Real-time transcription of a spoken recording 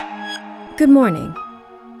Good morning.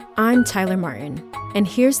 I'm Tyler Martin, and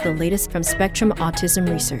here's the latest from Spectrum Autism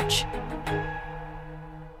Research.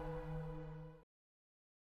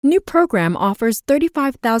 New program offers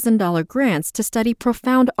 $35,000 grants to study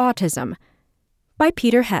profound autism by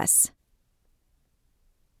Peter Hess.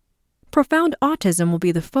 Profound autism will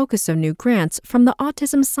be the focus of new grants from the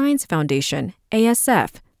Autism Science Foundation,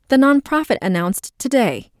 ASF, the nonprofit announced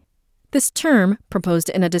today. This term, proposed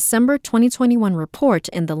in a December 2021 report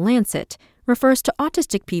in The Lancet, refers to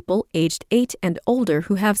autistic people aged 8 and older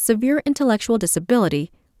who have severe intellectual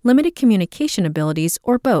disability, limited communication abilities,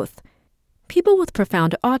 or both. People with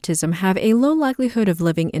profound autism have a low likelihood of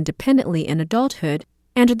living independently in adulthood,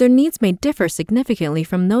 and their needs may differ significantly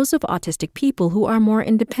from those of autistic people who are more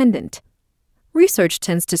independent. Research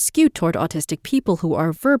tends to skew toward autistic people who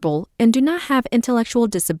are verbal and do not have intellectual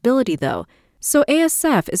disability, though, so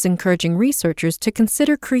ASF is encouraging researchers to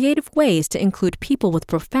consider creative ways to include people with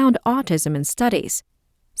profound autism in studies.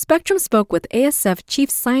 Spectrum spoke with ASF Chief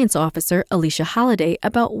Science Officer Alicia Holliday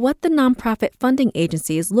about what the nonprofit funding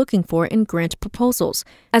agency is looking for in grant proposals,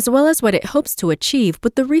 as well as what it hopes to achieve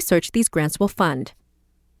with the research these grants will fund.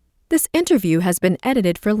 This interview has been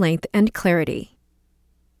edited for length and clarity.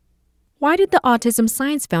 Why did the Autism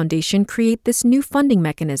Science Foundation create this new funding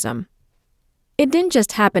mechanism? It didn't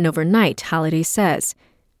just happen overnight, Holliday says.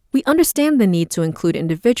 We understand the need to include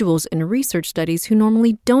individuals in research studies who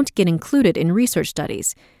normally don't get included in research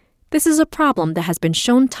studies. This is a problem that has been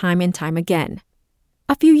shown time and time again.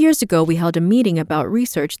 A few years ago, we held a meeting about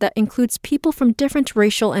research that includes people from different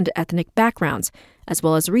racial and ethnic backgrounds, as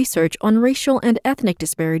well as research on racial and ethnic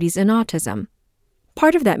disparities in autism.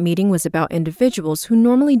 Part of that meeting was about individuals who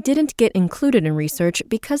normally didn't get included in research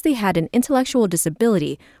because they had an intellectual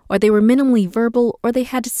disability, or they were minimally verbal, or they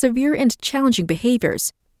had severe and challenging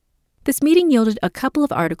behaviors. This meeting yielded a couple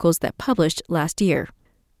of articles that published last year.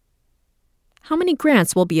 How many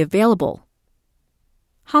grants will be available?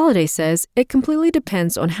 Holliday says it completely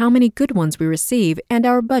depends on how many good ones we receive and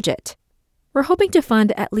our budget. We're hoping to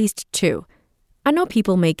fund at least 2. I know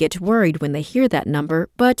people may get worried when they hear that number,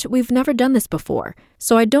 but we've never done this before,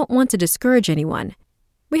 so I don't want to discourage anyone.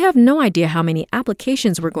 We have no idea how many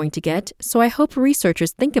applications we're going to get, so I hope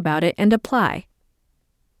researchers think about it and apply.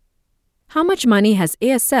 How much money has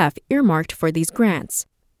ASF earmarked for these grants?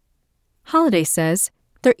 Holliday says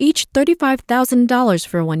they're each $35,000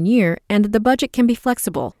 for 1 year, and the budget can be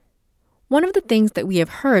flexible. One of the things that we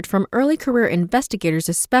have heard from early career investigators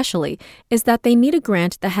especially is that they need a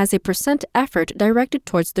grant that has a % effort directed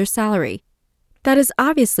towards their salary. That is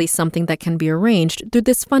obviously something that can be arranged through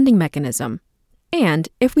this funding mechanism. And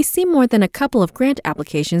if we see more than a couple of grant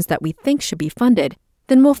applications that we think should be funded,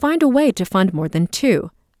 then we'll find a way to fund more than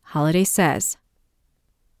 2, Holliday says.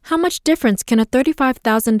 How much difference can a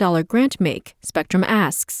 $35,000 grant make? Spectrum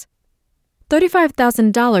asks.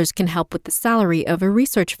 $35,000 can help with the salary of a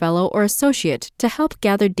research fellow or associate to help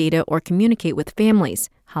gather data or communicate with families,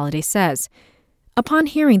 Holliday says. Upon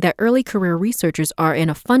hearing that early career researchers are in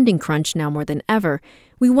a funding crunch now more than ever,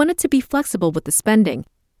 we wanted to be flexible with the spending.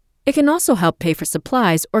 It can also help pay for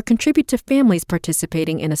supplies or contribute to families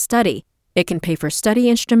participating in a study. It can pay for study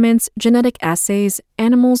instruments, genetic assays,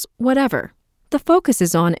 animals, whatever. The focus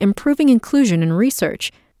is on improving inclusion in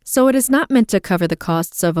research, so it is not meant to cover the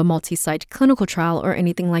costs of a multi-site clinical trial or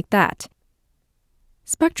anything like that.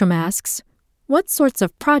 Spectrum asks, what sorts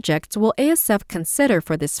of projects will ASF consider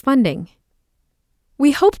for this funding?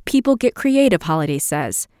 We hope people get creative, Holliday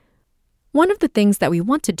says. One of the things that we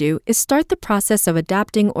want to do is start the process of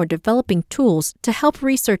adapting or developing tools to help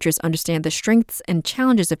researchers understand the strengths and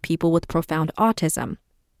challenges of people with profound autism.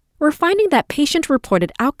 We're finding that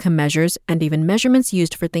patient-reported outcome measures and even measurements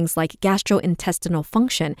used for things like gastrointestinal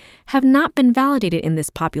function have not been validated in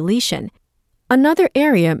this population. Another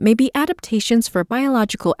area may be adaptations for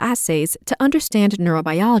biological assays to understand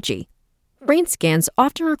neurobiology. Brain scans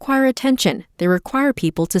often require attention, they require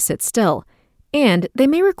people to sit still, and they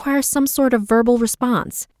may require some sort of verbal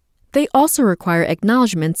response. They also require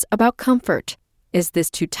acknowledgments about comfort. Is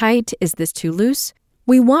this too tight? Is this too loose?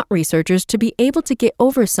 We want researchers to be able to get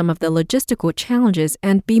over some of the logistical challenges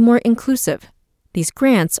and be more inclusive. These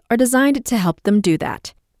grants are designed to help them do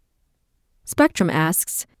that. Spectrum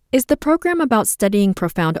asks, is the program about studying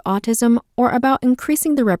profound autism or about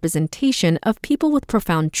increasing the representation of people with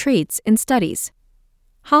profound traits in studies?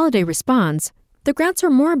 Holliday responds, the grants are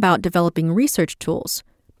more about developing research tools,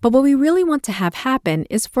 but what we really want to have happen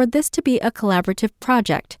is for this to be a collaborative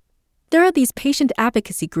project. There are these patient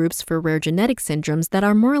advocacy groups for rare genetic syndromes that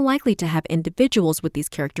are more likely to have individuals with these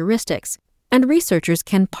characteristics, and researchers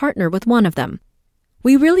can partner with one of them.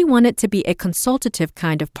 We really want it to be a consultative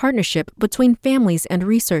kind of partnership between families and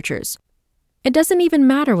researchers. It doesn't even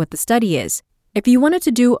matter what the study is. If you wanted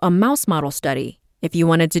to do a mouse model study, if you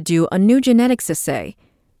wanted to do a new genetics assay,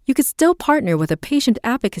 you could still partner with a patient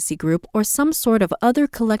advocacy group or some sort of other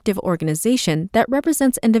collective organization that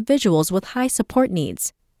represents individuals with high support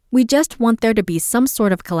needs. We just want there to be some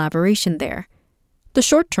sort of collaboration there. The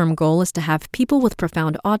short-term goal is to have people with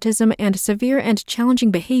profound autism and severe and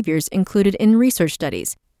challenging behaviors included in research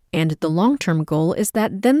studies, and the long-term goal is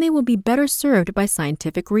that then they will be better served by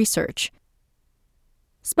scientific research.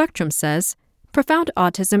 Spectrum says, profound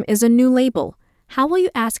autism is a new label. How will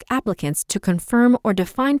you ask applicants to confirm or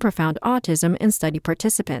define profound autism in study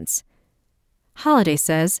participants? Holiday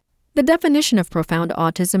says, the definition of profound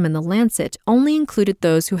autism in the Lancet only included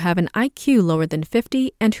those who have an IQ lower than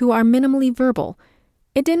 50 and who are minimally verbal.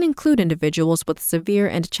 It didn't include individuals with severe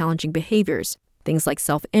and challenging behaviors, things like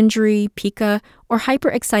self-injury, pica, or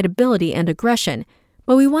hyperexcitability and aggression,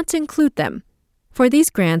 but we want to include them. For these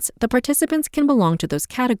grants, the participants can belong to those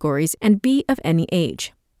categories and be of any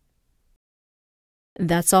age.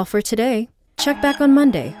 That's all for today. Check back on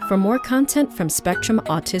Monday for more content from Spectrum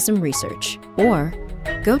Autism Research, or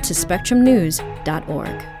go to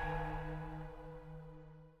spectrumnews.org.